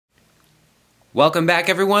Welcome back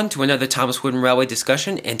everyone to another Thomas Wooden Railway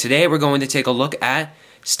discussion, and today we're going to take a look at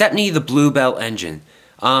Stepney the Bluebell engine.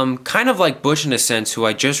 Kind of like Bush in a sense, who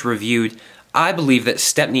I just reviewed, I believe that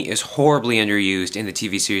Stepney is horribly underused in the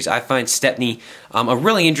TV series. I find Stepney a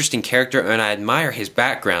really interesting character, and I admire his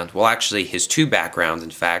background. Well, actually his two backgrounds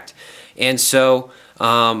in fact. And so,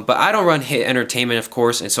 but I don't run Hit Entertainment of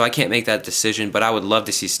course, and so I can't make that decision, but I would love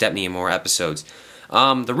to see Stepney in more episodes.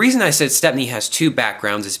 The reason I said Stepney has two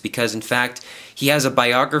backgrounds is because, in fact, he has a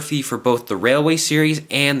biography for both the Railway series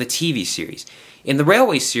and the TV series. In the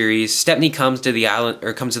Railway series, Stepney comes to the island,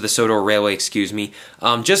 or comes to the Sodor Railway, excuse me,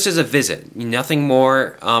 just as a visit. Nothing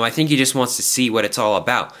more. I think he just wants to see what it's all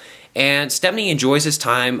about. And Stepney enjoys his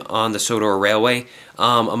time on the Sodor Railway.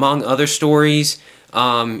 Among other stories,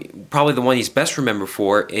 probably the one he's best remembered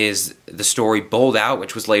for is the story Bowled Out,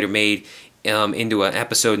 which was later made into an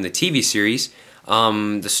episode in the TV series.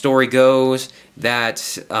 The story goes that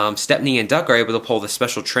Stepney and Duck are able to pull the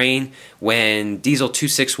special train when Diesel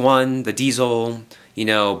 261, the Diesel,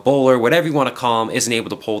 bowler, whatever you want to call him, isn't able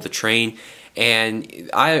to pull the train. And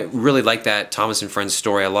I really like that Thomas and Friends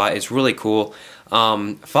story a lot. It's really cool.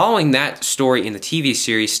 Following that story in the TV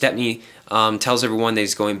series, Stepney tells everyone that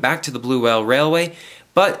he's going back to the Bluebell Railway,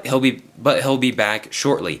 but he'll be back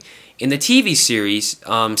shortly. In the TV series,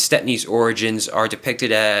 Stepney's origins are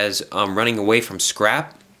depicted as running away from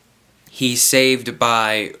scrap. He's saved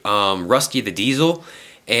by Rusty the Diesel,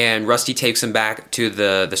 and Rusty takes him back to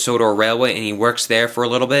the Sodor Railway, and he works there for a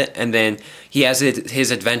little bit, and then he has his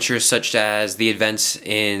adventures such as the events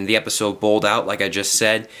in the episode Bowled Out, like I just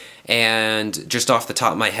said. And just off the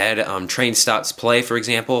top of my head, Train Stops Play, for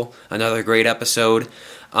example, another great episode.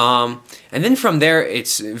 And then from there,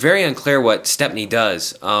 it's very unclear what Stepney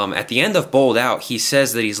does. At the end of Bowled Out, he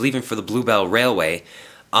says that he's leaving for the Bluebell Railway.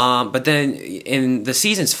 But then in the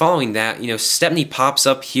seasons following that, Stepney pops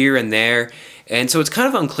up here and there. And so it's kind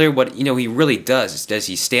of unclear what, he really does. Does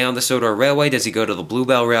he stay on the Sodor Railway? Does he go to the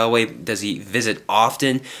Bluebell Railway? Does he visit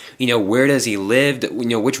often? Where does he live?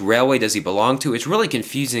 Which railway does he belong to? It's really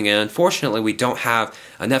confusing, and unfortunately we don't have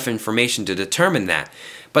enough information to determine that.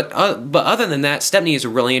 But other than that, Stepney is a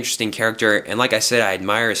really interesting character, and like I said, I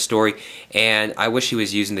admire his story, and I wish he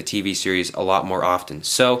was used in the TV series a lot more often.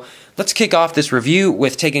 So let's kick off this review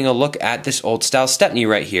with taking a look at this old style Stepney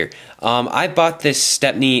right here. I bought this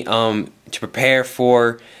Stepney to prepare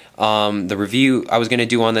for the review I was going to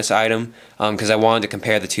do on this item because I wanted to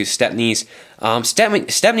compare the two Stepneys.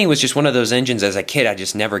 Stepney was just one of those engines as a kid I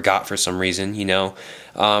just never got for some reason,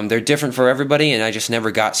 They're different for everybody, and I just never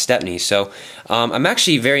got Stepney. So I'm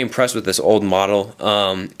actually very impressed with this old model.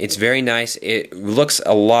 It's very nice. It looks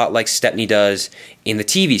a lot like Stepney does in the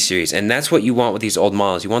TV series, and that's what you want with these old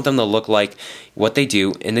models. You want them to look like what they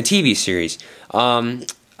do in the TV series.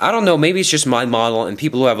 I don't know, maybe it's just my model, and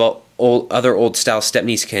people who have other old style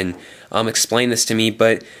Stepneys can explain this to me,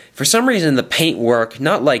 but for some reason the paint work,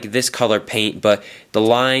 not like this color paint, but the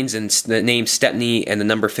lines and the name Stepney and the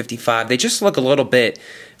number 55, they just look a little bit,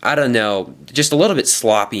 I don't know, just a little bit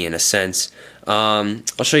sloppy in a sense. I'll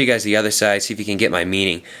show you guys the other side, see if you can get my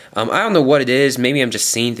meaning. I don't know what it is, maybe I'm just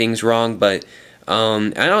seeing things wrong, but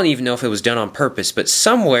I don't even know if it was done on purpose, but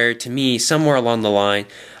somewhere, to me, somewhere along the line,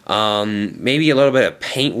 maybe a little bit of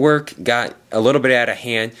paint work got a little bit out of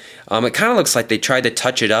hand. It kind of looks like they tried to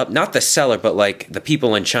touch it up. Not the seller, but like the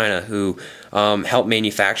people in China who help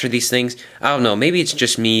manufacture these things. I don't know, maybe it's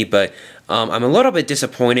just me, but I'm a little bit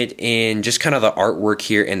disappointed in just kind of the artwork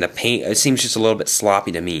here and the paint. It seems just a little bit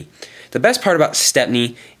sloppy to me. The best part about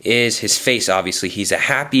Stepney is his face, obviously. He's a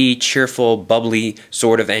happy, cheerful, bubbly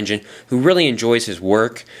sort of engine who really enjoys his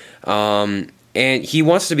work. And he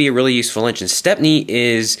wants to be a really useful engine. Stepney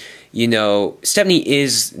is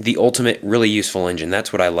the ultimate really useful engine.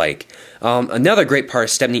 That's what I like. Another great part of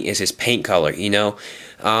Stepney is his paint color,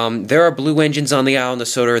 There are blue engines on the island of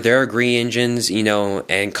Sodor, there are green engines,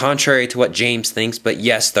 and contrary to what James thinks, but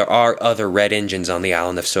yes, there are other red engines on the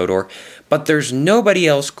island of Sodor, but there's nobody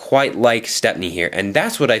else quite like Stepney here, and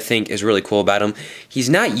that's what I think is really cool about him. He's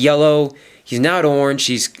not yellow, he's not orange,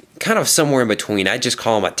 he's kind of somewhere in between. I just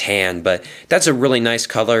call him a tan, but that's a really nice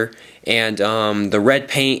color. And the red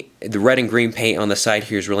and green paint on the side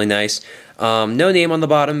here is really nice. No name on the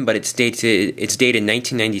bottom, but it's dated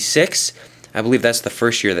 1996. I believe that's the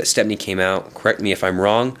first year that Stepney came out. Correct me if I'm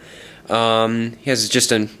wrong. He has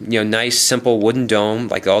just a nice simple wooden dome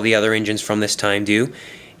like all the other engines from this time do.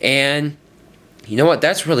 And you know what?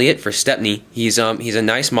 That's really it for Stepney. He's a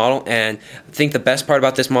nice model, and I think the best part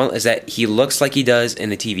about this model is that he looks like he does in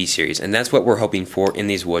the TV series, and that's what we're hoping for in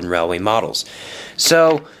these Wooden Railway models.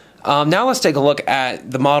 So Now let's take a look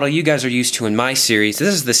at the model you guys are used to in my series.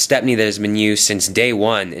 This is the Stepney that has been used since day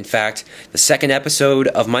one. In fact, the second episode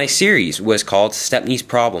of my series was called Stepney's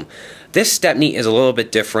Problem. This Stepney is a little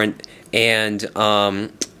bit different, and I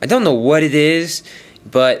don't know what it is,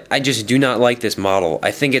 but I just do not like this model.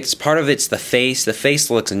 I think it's part of it's the face. The face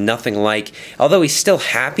looks nothing like, although he's still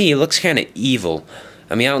happy, he looks kind of evil.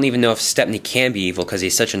 I mean, I don't even know if Stepney can be evil because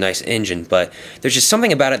he's such a nice engine, but there's just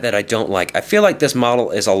something about it that I don't like. I feel like this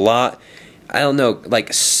model is a lot, I don't know,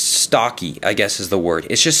 like stocky, I guess is the word.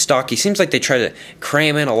 It's just stocky. Seems like they try to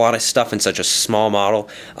cram in a lot of stuff in such a small model.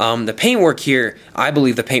 The paintwork here, I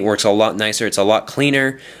believe the paintwork's a lot nicer. It's a lot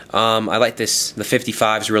cleaner. I like this. The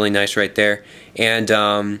 55 is really nice right there. And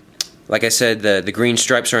like I said, the green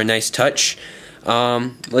stripes are a nice touch.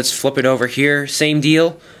 Let's flip it over here. Same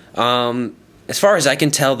deal. As far as I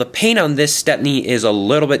can tell, the paint on this Stepney is a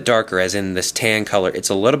little bit darker, as in this tan color. It's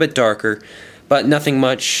a little bit darker, but nothing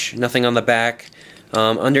much, nothing on the back.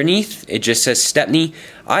 Underneath, it just says Stepney.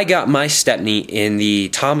 I got my Stepney in the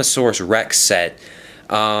ThomasWoodenRailway Rex set.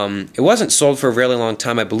 It wasn't sold for a really long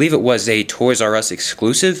time. I believe it was a Toys R Us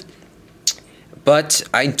exclusive. But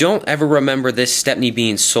I don't ever remember this Stepney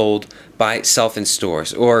being sold by itself in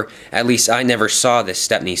stores, or at least I never saw this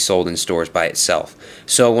Stepney sold in stores by itself.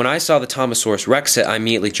 So when I saw the ThomasWoodenRailway Rex set, I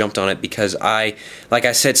immediately jumped on it because like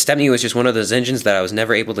I said, Stepney was just one of those engines that I was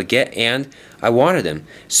never able to get, and I wanted him.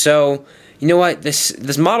 So, you know what,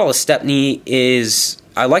 this model of Stepney is,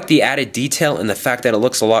 I like the added detail and the fact that it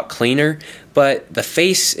looks a lot cleaner, but the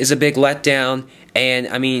face is a big letdown. And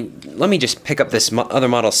I mean, let me just pick up this other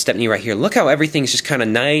model Stepney right here. Look how everything's just kind of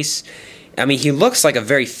nice. I mean, he looks like a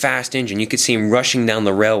very fast engine. You could see him rushing down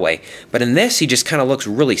the railway. But in this, he just kind of looks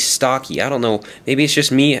really stocky. I don't know. Maybe it's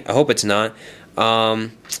just me. I hope it's not.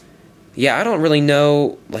 Yeah, I don't really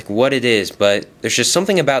know like what it is, but there's just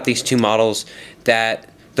something about these two models that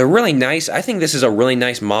they're really nice. I think this is a really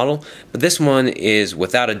nice model, but this one is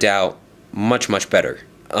without a doubt much, much better.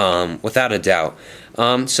 Without a doubt.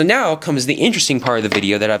 So now comes the interesting part of the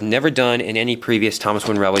video that I've never done in any previous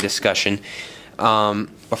ThomasWoodenRailway discussion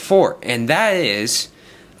before, and that is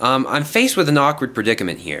I'm faced with an awkward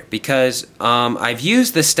predicament here because I've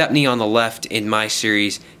used the Stepney on the left in my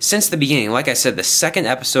series since the beginning. Like I said, the second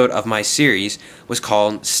episode of my series was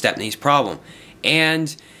called Stepney's Problem,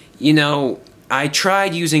 and you know, I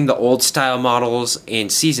tried using the old style models in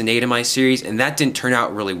season 8 of my series, and that didn't turn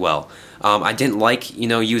out really well. I didn't like, you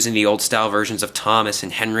know, using the old style versions of Thomas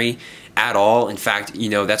and Henry at all. In fact, you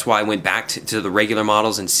know, that's why I went back to the regular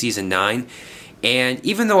models in season 9. And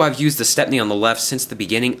even though I've used the Stepney on the left since the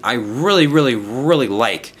beginning, I really, really, really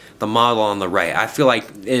like the model on the right. I feel like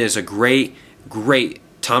it is a great, great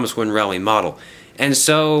ThomasWoodenRailway model. And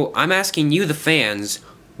so I'm asking you, the fans,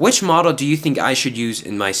 which model do you think I should use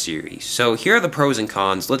in my series? So here are the pros and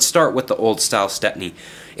cons. Let's start with the old style Stepney.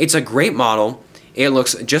 It's a great model. It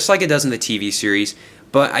looks just like it does in the TV series,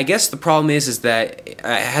 but I guess the problem is that it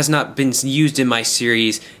has not been used in my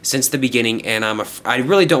series since the beginning, and I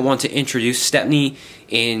really don't want to introduce Stepney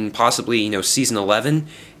in possibly, you know, season 11,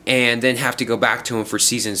 and then have to go back to him for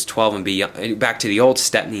seasons 12 and beyond, back to the old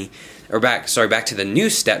Stepney, or back to the new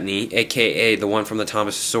Stepney, aka the one from the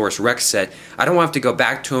ThomasWoodenRailway Rex set. I don't want to have to go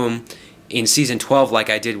back to him in season 12 like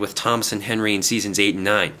I did with Thomas and Henry in seasons 8 and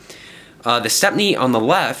 9. The Stepney on the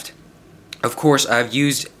left, of course, I've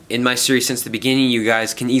used in my series since the beginning. You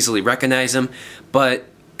guys can easily recognize them, but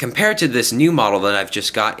compared to this new model that I've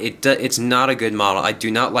just got, it's not a good model. I do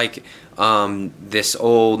not like this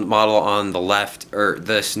old model on the left, or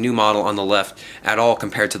this new model on the left at all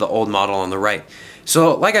compared to the old model on the right.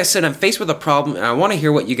 So, like I said, I'm faced with a problem, and I want to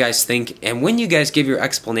hear what you guys think, and when you guys give your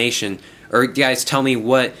explanation, or you guys tell me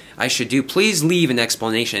what I should do, please leave an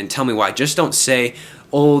explanation and tell me why. Just don't say,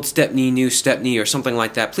 old Stepney, new Stepney, or something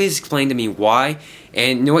like that. Please explain to me why.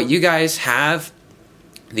 And you know what? You guys have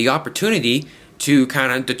the opportunity to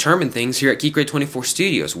kind of determine things here at Geek Grade 24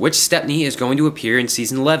 Studios. Which Stepney is going to appear in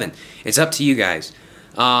Season 11? It's up to you guys.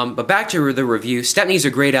 But back to the review. Stepney's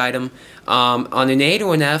a great item. On an A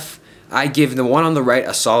to an F, I give the one on the right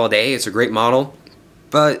a solid A. It's a great model.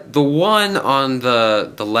 But the one on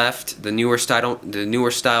the left, the newer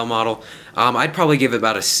style model, I'd probably give it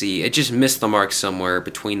about a C. It just missed the mark somewhere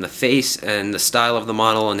between the face and the style of the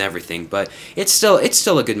model and everything. But it's still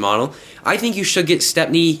a good model. I think you should get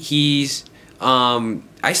Stepney. He's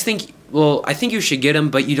I think you should get him,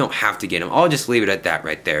 but you don't have to get him. I'll just leave it at that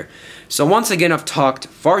right there. So once again, I've talked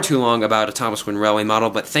far too long about a ThomasWoodenRailway model,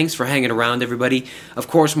 but thanks for hanging around, everybody. Of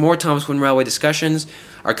course, more ThomasWoodenRailway discussions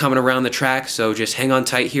are coming around the track, so just hang on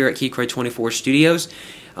tight here at Geek Grade 24 Studios.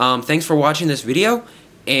 Thanks for watching this video,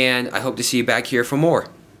 and I hope to see you back here for more.